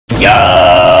Yo!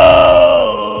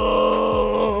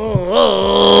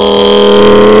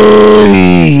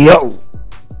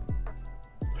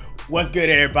 What's good,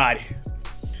 everybody?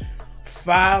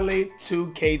 Finally,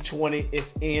 2K20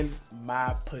 is in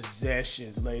my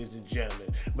possessions, ladies and gentlemen.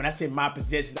 When I say my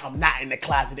possessions, I'm not in the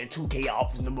closet at 2K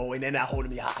office no more, and they're not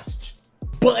holding me hostage.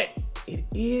 But it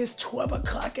is 12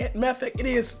 o'clock at Method. It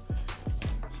is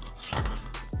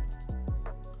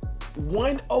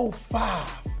 1:05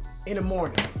 in the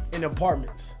morning in the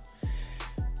apartments.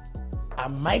 I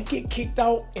might get kicked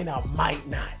out and I might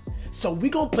not. So we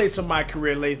gonna play some My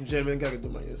Career, ladies and gentlemen. Gotta do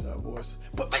my inside voice.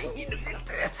 But man, you know,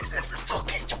 this is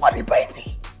 2K20,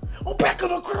 baby. I'm back on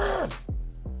the ground.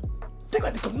 They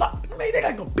got to come knock, man. They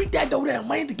gotta go beat that door down,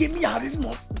 man, to get me out of this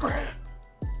ground.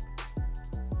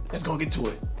 Let's go get to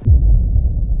it.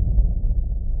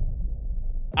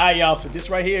 All right, y'all. So this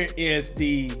right here is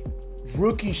the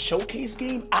rookie showcase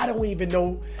game. I don't even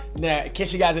know. Now, in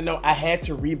case you guys didn't know, I had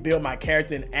to rebuild my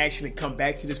character and actually come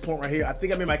back to this point right here. I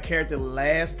think I made my character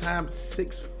last time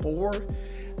 6'4".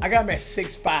 I got him at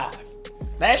 6'5".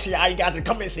 Last year, all you guys would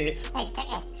come in and say, hey,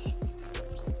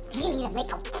 you need to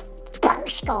make a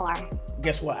post score.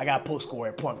 Guess what? I got a post score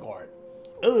at point guard.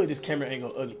 Ugh, this camera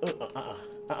angle ugly.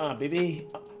 Baby.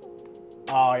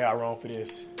 Oh, y'all wrong for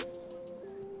this.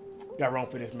 Y'all wrong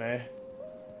for this, man.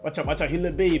 Watch out, watch out. He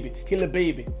little baby. He little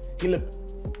baby. He little.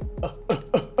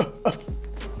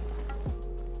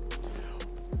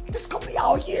 This is gonna be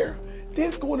all year.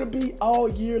 This is gonna be all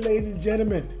year, ladies and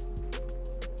gentlemen.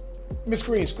 Miss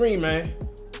Scream, man.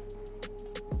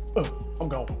 I'm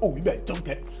going. Oh, you better dunk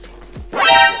that. Why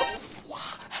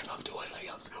am I doing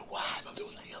layups? Why am I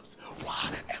doing layups? Why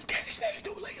am I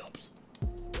doing layups?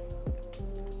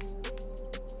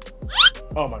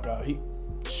 Oh my God, he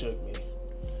shook me.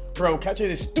 Bro, catch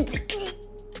this stupid.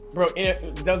 Bro,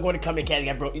 don't go in the comment cat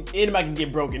got broken. Anybody can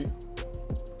get broken.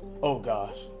 Oh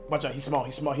gosh. Watch out, he's small,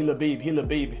 he little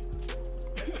baby,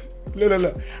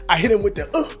 Look. I hit him with the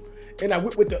and I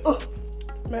whip with the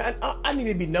Man, I need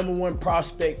to be #1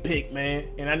 prospect pick, man.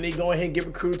 And I need to go ahead and get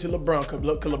recruited to LeBron, cause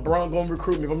LeBron gonna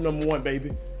recruit me if I'm #1,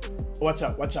 baby. Watch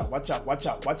out.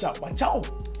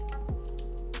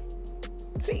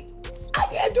 See, I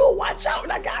gotta do a watch out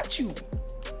and I got you.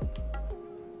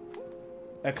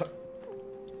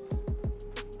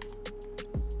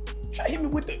 Try to hit me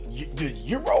with the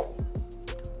Euro.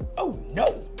 Oh no.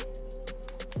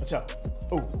 Watch out.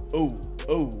 Oh.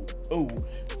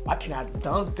 Why can't I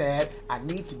dunk that? I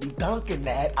need to be dunking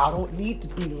that. I don't need to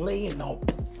be laying no.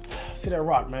 See that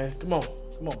rock, man. Come on,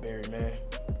 Barry, man.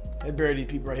 Let's bury these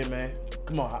people right here, man.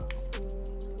 Come on.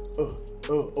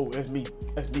 That's me.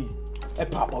 That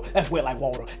pop up. That's wet like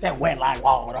water.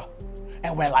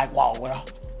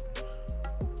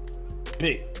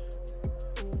 Big.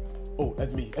 Oh,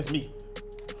 that's me.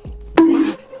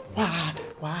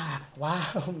 Why?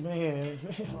 Oh man,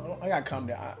 I gotta calm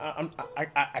down.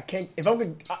 I can't. If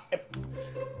I'm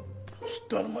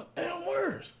stuttering my damn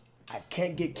words. I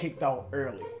can't get kicked out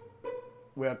early.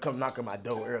 Well, come knock on my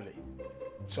door early.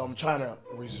 So I'm trying to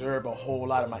reserve a whole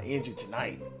lot of my energy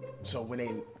tonight. So when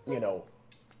they,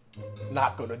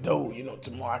 knock on the door,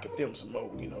 tomorrow I can film some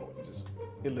more. Just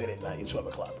it lit at night. It's 12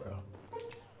 o'clock, bro.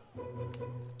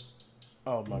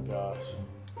 Oh my gosh.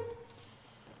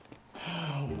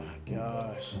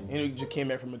 And we just came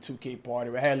back from a 2K party.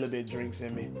 I had a little bit of drinks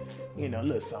in me. A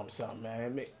little something,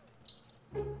 man.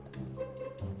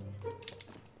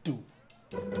 Dude.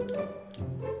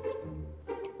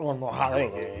 Oh, no, how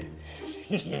man.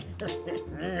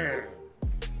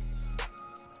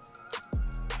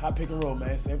 Hot pick and roll,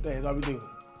 man. Same thing. That's all we do.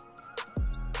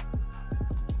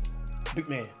 Big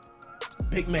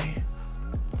man.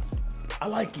 I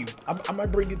like you. I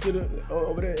might bring you to the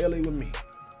over there in LA with me.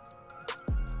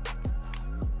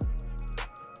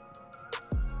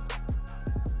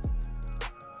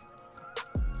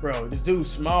 Bro, this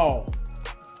dude's small.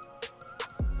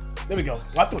 There we go.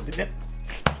 I thought that.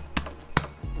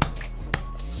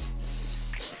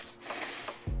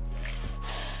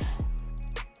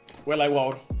 Wet like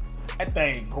water. That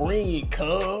thing green,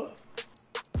 cuz.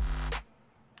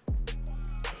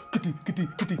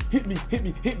 Hit me.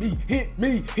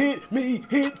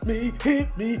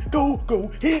 Go.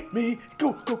 Hit me.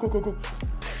 Go.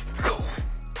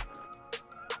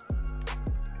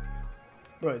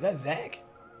 Bro, is that Zach?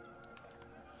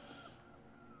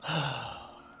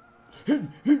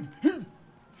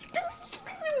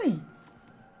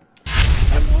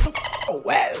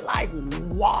 Wet like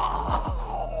water.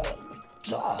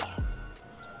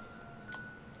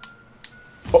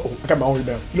 Uh-oh, I got my own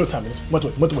rebound. You know what time it is. Month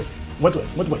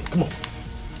away. Come on.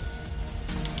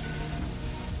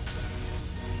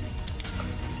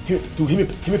 Here, dude,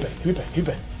 hit me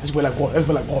back. That's wet like water. That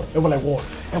wet like water. That wet like water.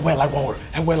 That wet like water.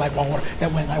 That wet like water.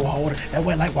 That wet like water. That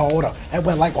wet like water. That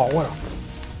wet like water. Oh,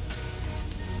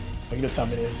 you know what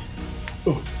time it is.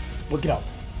 Look it out.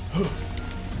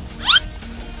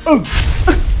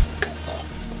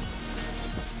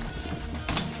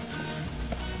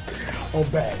 I'm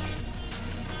back.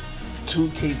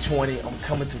 2K20, I'm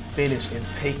coming to finish and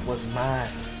take what's mine.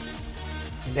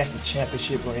 And that's the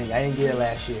championship ring. I didn't get it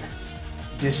last year.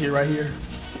 This year right here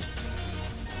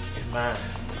is mine.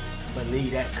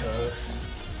 Believe that, cuz.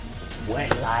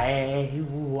 Wet like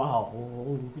water.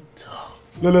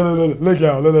 Look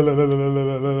y'all. Look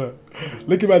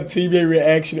at my teammate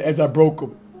reaction as I broke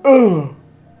him.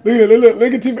 Look at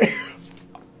teammate.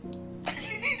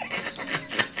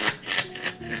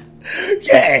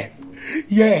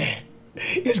 Yeah.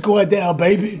 It's going down,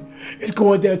 baby. It's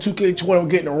going down. 2K20. I'm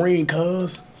getting a ring,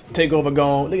 cuz. Take over,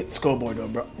 gone. Look at the scoreboard, though,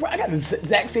 bro. I got the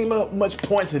exact same much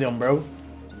points as them, bro.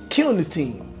 Killing this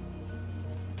team.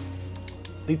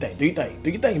 Do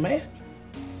your thing, man.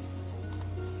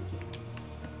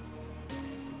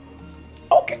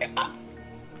 Okay,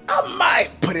 I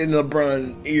might put in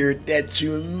LeBron's ear that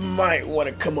you might want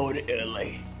to come over to LA.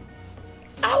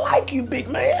 I like you, big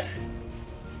man.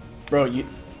 Bro, you...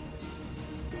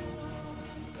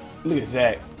 Look at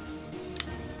Zach.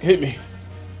 Hit me.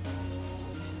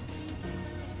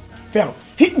 Found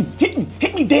him.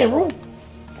 Hit me, damn room.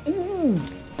 Ooh.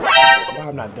 Why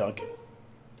I'm not dunking?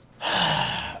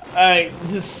 Alright,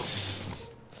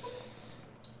 just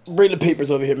bring the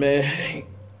papers over here, man.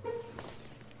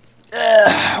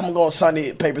 I'm gonna sign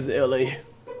the papers in LA.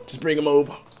 Just bring them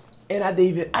over. And I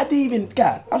didn't even,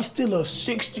 guys, I'm still a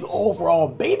 60 overall,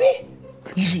 baby.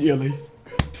 You see LA.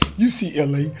 You see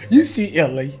LA. You see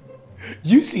LA.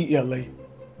 You see LA.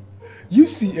 You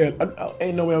see LA.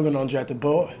 Ain't no way I'm gonna undraft the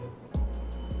boy.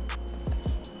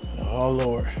 Oh,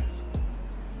 Lord.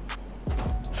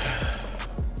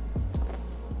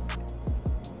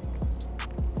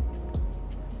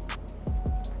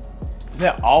 Is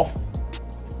that off?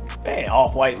 That ain't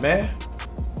off-white, man.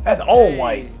 That's all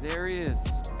white. There he is.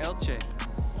 Elche.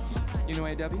 You know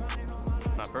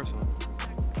AW? Not personally.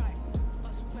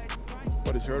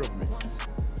 What has heard of me?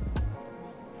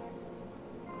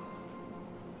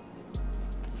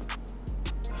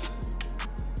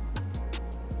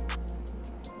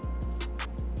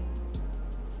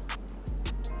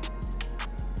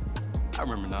 I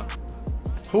remember now.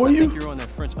 Who are I you? think you're on that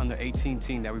French under-18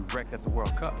 team that we wrecked at the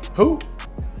World Cup. Who?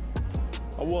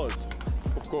 I was,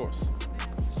 of course.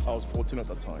 I was 14 at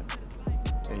the time.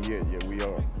 And yeah, we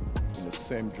are in the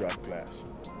same draft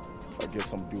class. I guess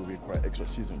some do require extra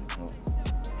season, you know?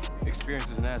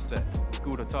 Experience is an asset.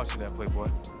 School to taught you that, playboy.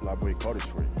 Library card is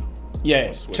free.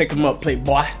 Yeah, check him up,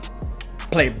 playboy.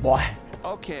 Playboy.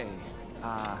 Okay,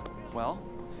 well,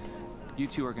 you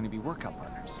two are going to be workout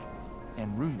partners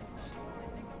and roommates.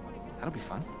 That'll be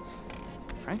fun,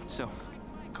 right? So,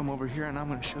 come over here and I'm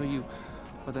going to show you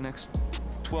what the next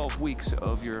 12 weeks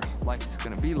of your life is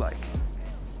going to be like.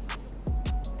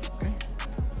 Okay?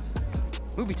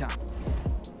 Movie time.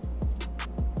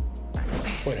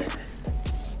 Whatever.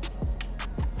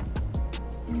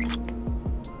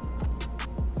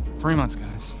 Three months,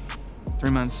 guys. 3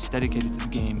 months dedicated to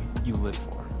the game you live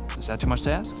for. Is that too much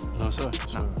to ask? No, sir.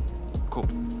 No. Cool.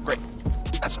 Great.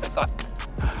 That's what I thought.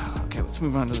 Okay, let's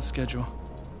move on to the schedule.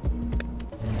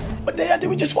 What the hell did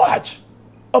we just watch?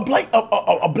 A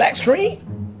black screen?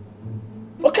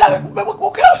 What kind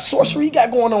of sorcery you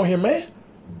got going on here, man?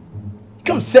 You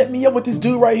come set me up with this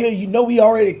dude right here. You know we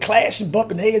already clashing,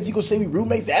 bumping heads. You gonna say we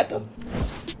roommates after?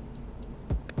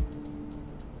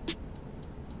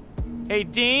 Hey,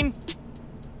 Dean.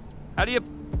 How do you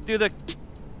do the...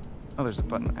 Oh, there's a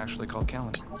button actually called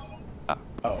calendar.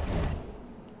 Oh.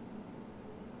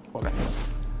 Okay.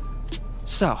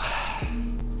 So,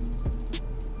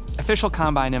 official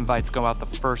combine invites go out the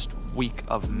first week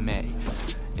of May.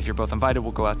 If you're both invited,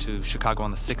 we'll go out to Chicago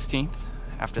on the 16th.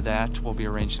 After that, we'll be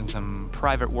arranging some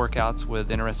private workouts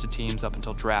with interested teams up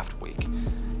until draft week.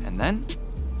 And then,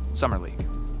 Summer League.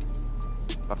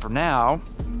 But for now,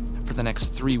 for the next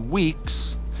 3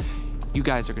 weeks, you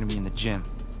guys are gonna be in the gym.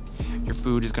 Your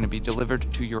food is gonna be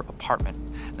delivered to your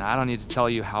apartment. Now, I don't need to tell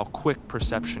you how quick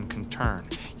perception can turn.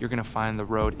 You're gonna find the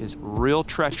road is real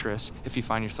treacherous if you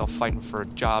find yourself fighting for a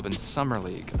job in Summer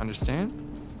League, understand?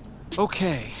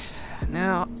 Okay,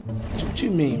 now... What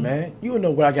you mean, man? You don't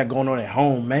know what I got going on at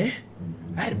home, man.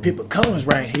 I had to pick pecans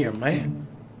right here, man.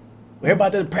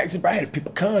 Everybody did practice, but I had to pick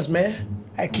pecans, man.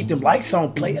 I had to keep them lights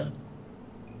on, player.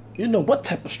 You know what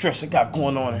type of stress I got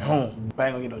going on at home. But I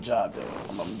ain't gonna get no job, though.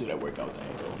 I'm gonna do that workout thing,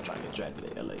 though. I'm trying to get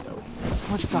drafted to LA, though.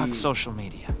 Let's talk social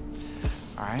media.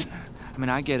 all right? I mean,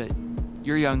 I get it.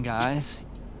 You're young guys.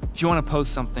 If you want to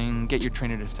post something, get your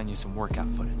trainer to send you some workout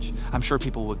footage. I'm sure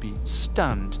people would be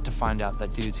stunned to find out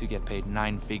that dudes who get paid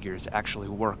 9 figures actually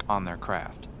work on their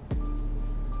craft.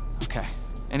 Okay,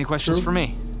 any questions for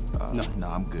me? No,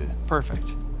 I'm good.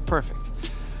 Perfect.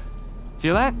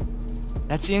 Feel that?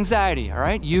 That's the anxiety, all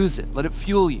right? Use it, let it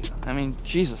fuel you. I mean,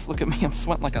 Jesus, look at me, I'm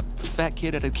sweating like a fat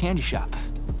kid at a candy shop.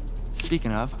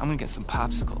 Speaking of, I'm gonna get some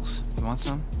popsicles. You want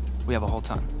some? We have a whole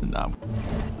ton. Nah.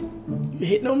 You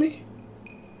hitting on me?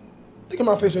 Look at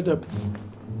my face right there.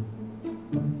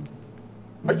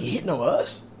 Are you hitting on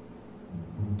us?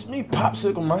 What you mean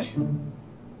popsicle, man?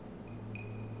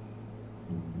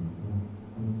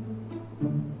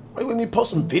 Why you with me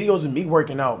post some videos of me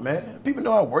working out, man? People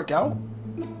know I work out.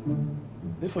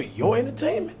 This for your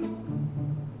entertainment?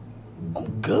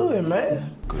 I'm good,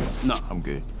 man. Good. No, I'm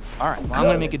good. All right, well, I'm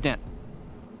gonna make a dent.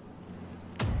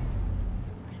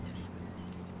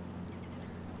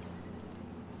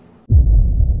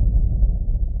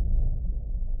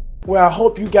 Well, I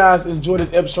hope you guys enjoyed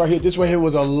this episode right here. This right here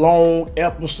was a long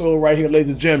episode right here,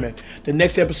 ladies and gentlemen. The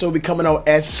next episode will be coming out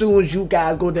as soon as you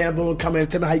guys go down below and comment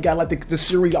and tell me how you got like the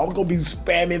series. I'm going to be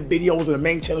spamming videos on the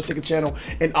main channel, second channel.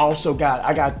 And also, guys,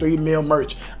 I got 3 mil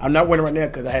merch. I'm not wearing it right now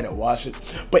because I had to wash it.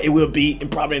 But it will be in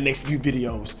probably the next few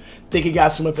videos. Thank you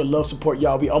guys so much for love, support,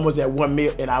 y'all. We almost at 1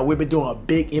 mil. And I will be doing a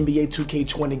big NBA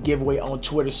 2K20 giveaway on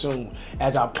Twitter soon.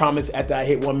 As I promised after I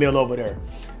hit 1 mil over there.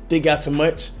 Thank you guys so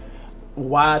much.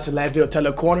 Watch the last video, tell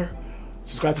the corner.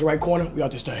 Subscribe to the right corner. We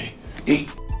out this thing. Eat.